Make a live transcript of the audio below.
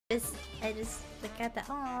I just look at the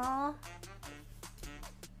aww.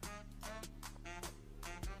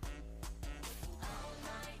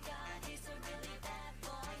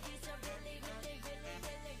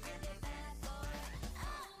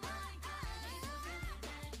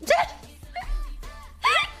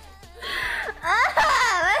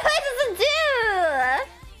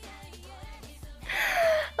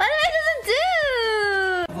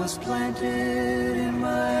 Was planted in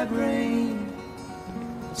my brain,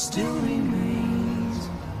 still remains.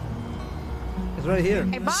 It's right here.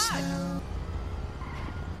 Hey, boss!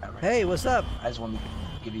 Hey, what's up? I just wanted to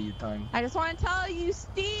give you your time. I just want to tell you, you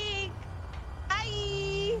stink!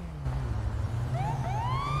 Bye!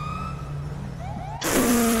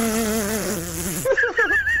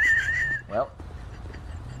 Well.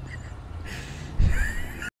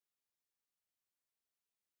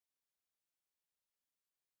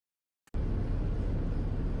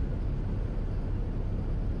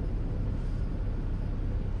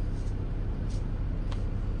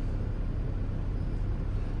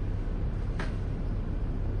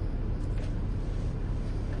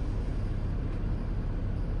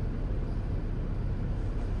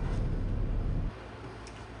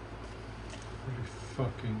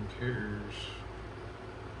 Fucking cares.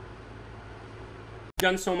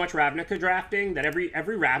 Done so much Ravnica drafting that every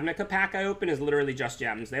Ravnica pack I open is literally just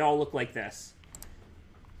gems. They all look like this.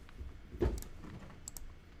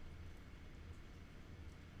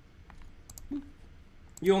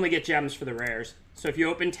 You only get gems for the rares. So if you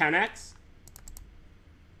open 10x,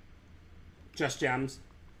 just gems.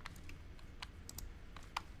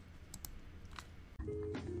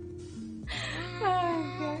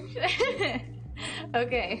 Oh gosh.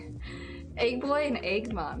 Okay. Egg boy and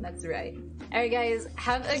egg mom, that's right. Alright guys,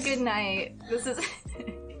 have a good night. This is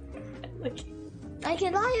look. I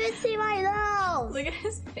cannot even see my nose! Look at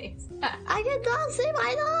his face. I cannot see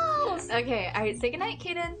my nose! Okay, alright, say goodnight,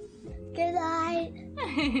 Kaden. Good night.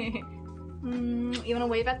 You wanna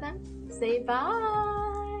wave at them? Say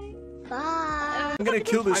bye. Bye. I'm gonna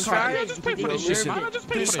kill this fucking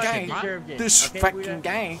this Okay, fucking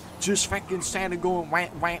guy just fucking started going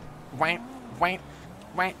whack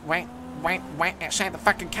outside the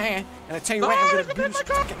fucking car, and I tell you what, I'm gonna beat his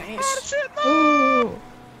fucking ass.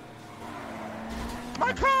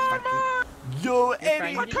 My car! Yo,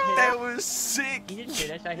 Eddie, Frank, you didn't that was sick. You didn't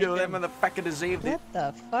hear that shit. Yo, that motherfucker deserved it. What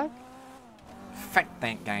the fuck? Fuck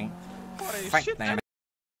that guy. Fuck that.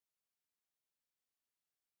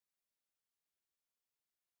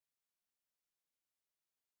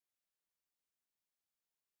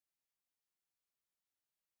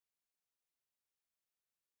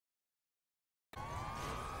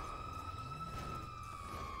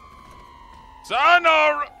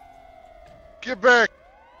 Sana! Get back!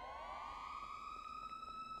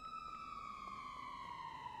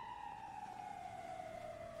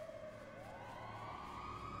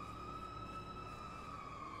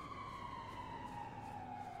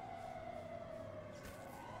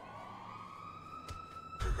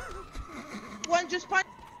 One just punch.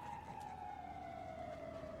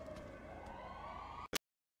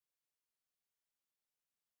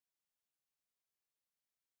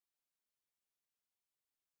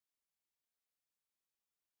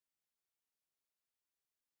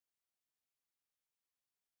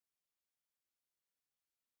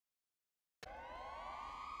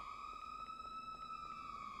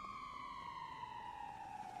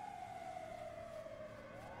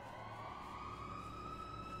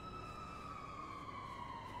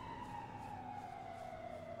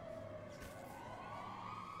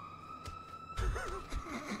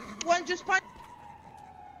 One just punch.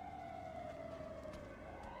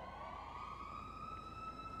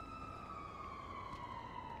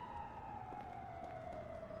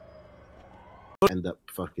 End up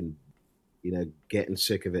fucking, you know, getting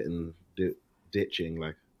sick of it and ditching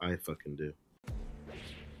like I fucking do.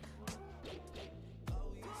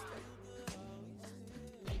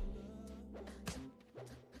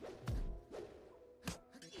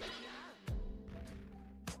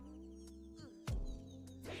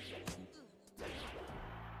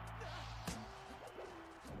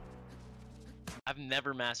 I've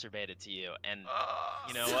never masturbated to you, and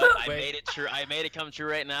you know what? I made it true. I made it come true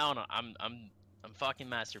right now, and I'm fucking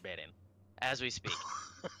masturbating as we speak.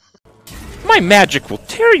 My magic will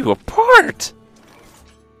tear you apart.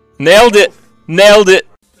 Nailed it. Nailed it.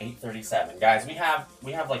 8:37, guys. We have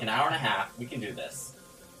like an hour and a half. We can do this.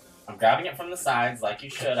 I'm grabbing it from the sides, like you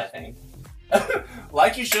should, I think.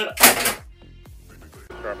 Like you should.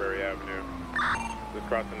 Strawberry Avenue. Just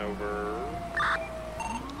crossing over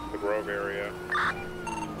the Grove area.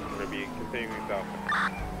 We're gonna be continuing south.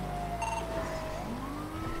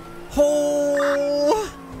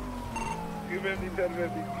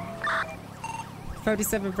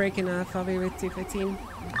 47 breaking off. I'll be with 215.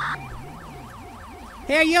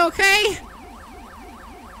 Hey, are you okay?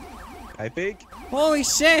 I think. Holy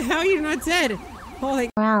shit, how are you not dead? Holy.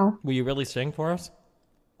 Wow. Will you really sing for us?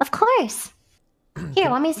 Of course. Here,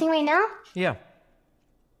 want me to sing right now? Yeah.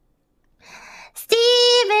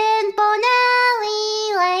 Stephen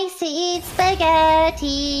Bonelli likes to eat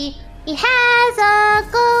spaghetti. He has a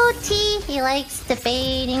goatee. He likes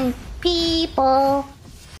debating people.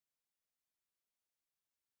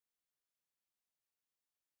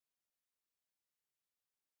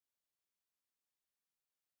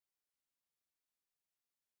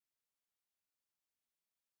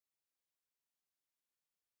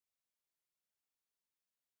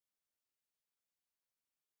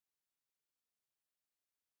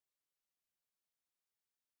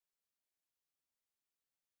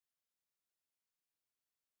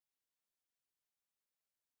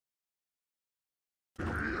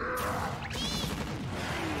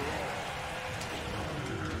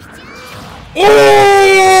 Oh!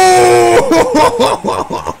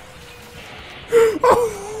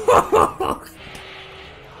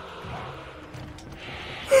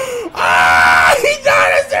 Ah, he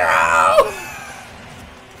died at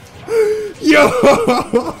 0! Yo!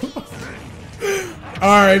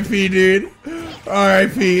 R.I.P. dude.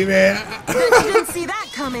 R.I.P. man. Bet you didn't see that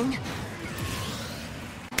coming.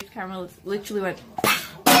 Camera literally went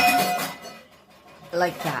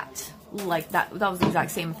like that. Like that. That was the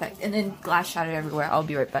exact same effect. And then glass shattered everywhere. I'll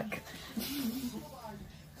be right back.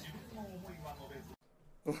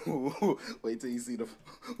 Wait till you see the.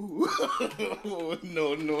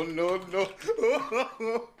 No, no, no, no.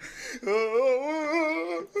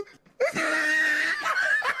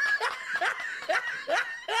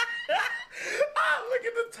 Look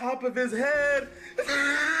at the top of his head.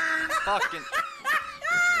 Fucking.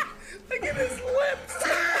 Look at his lips.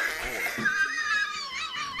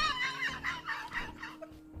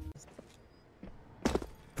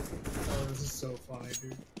 Oh, this is so funny,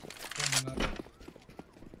 dude. Coming up.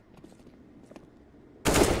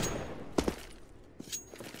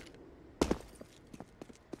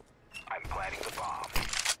 I'm planting the bomb.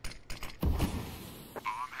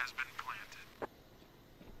 Bomb has been planted.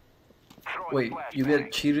 Wait, you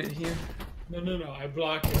get cheated here? No, no, no. I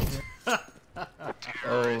blocked it.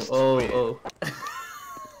 Oh.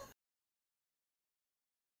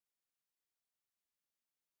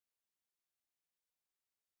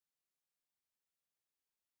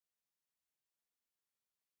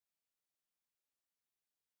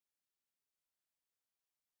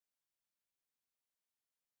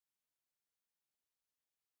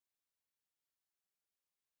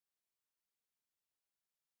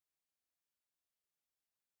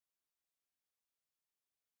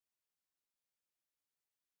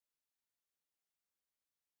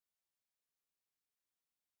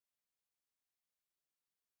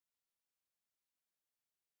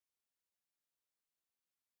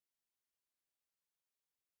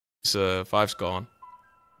 Five's gone.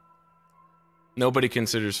 Nobody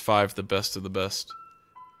considers Five the best of the best.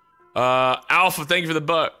 Alpha, thank you for the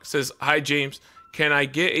buck. Says, hi James. Can I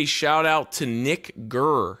get a shout out to Nick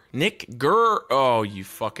Gurr? Nick Gurr? Oh, you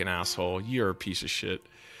fucking asshole. You're a piece of shit.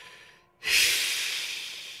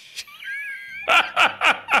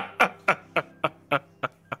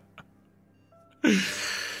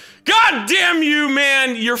 God damn you,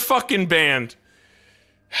 man! You're fucking banned.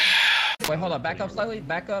 Wait, hold on. Back up slightly.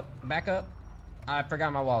 Back up. Back up. I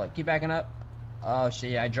forgot my wallet. Keep backing up. Oh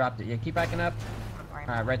shit, yeah, I dropped it. Yeah, keep backing up.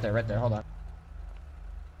 Alright, right there, right there. Hold on.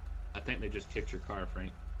 I think they just kicked your car,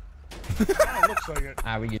 Frank. It looks like it.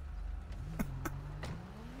 Ah, we get.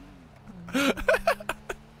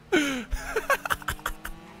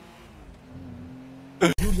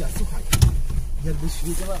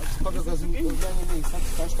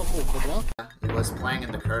 It was playing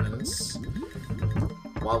in the curtains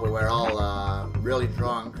while we were all really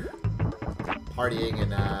drunk, partying in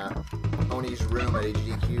Tony's room at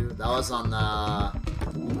HDQ. That was on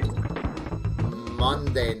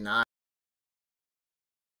Monday night.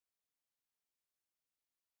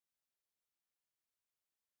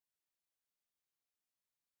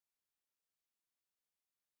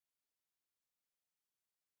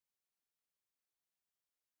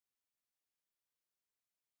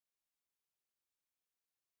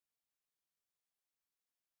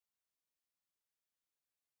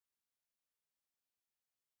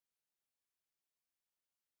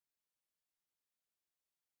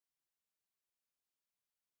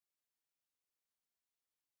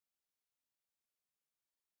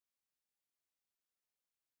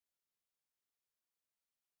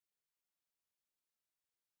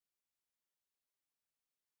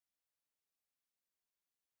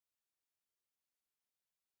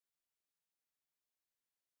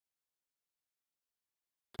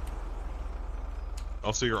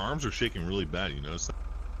 Also, your arms are shaking really bad. You notice that?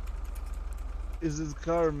 Is his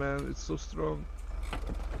car, man? It's so strong.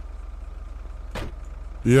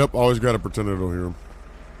 Yep, always gotta pretend I don't hear him.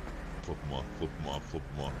 Flip him off, flip him off, flip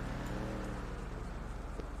him off.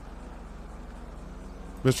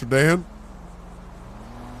 Mr. Dan?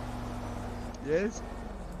 Yes?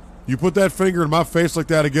 You put that finger in my face like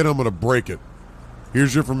that again, I'm gonna break it.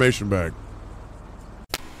 Here's your information bag.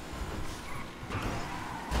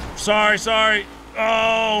 Sorry.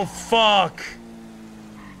 Oh, fuck.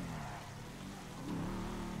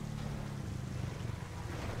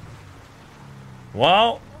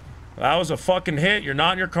 Well, that was a fucking hit. You're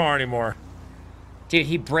not in your car anymore. Dude,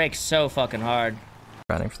 he brakes so fucking hard.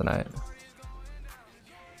 Running for the night.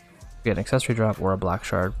 Get an accessory drop or a black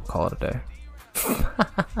shard. We'll call it a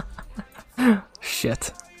day.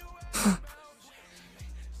 Shit. You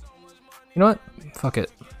know what? Fuck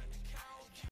it.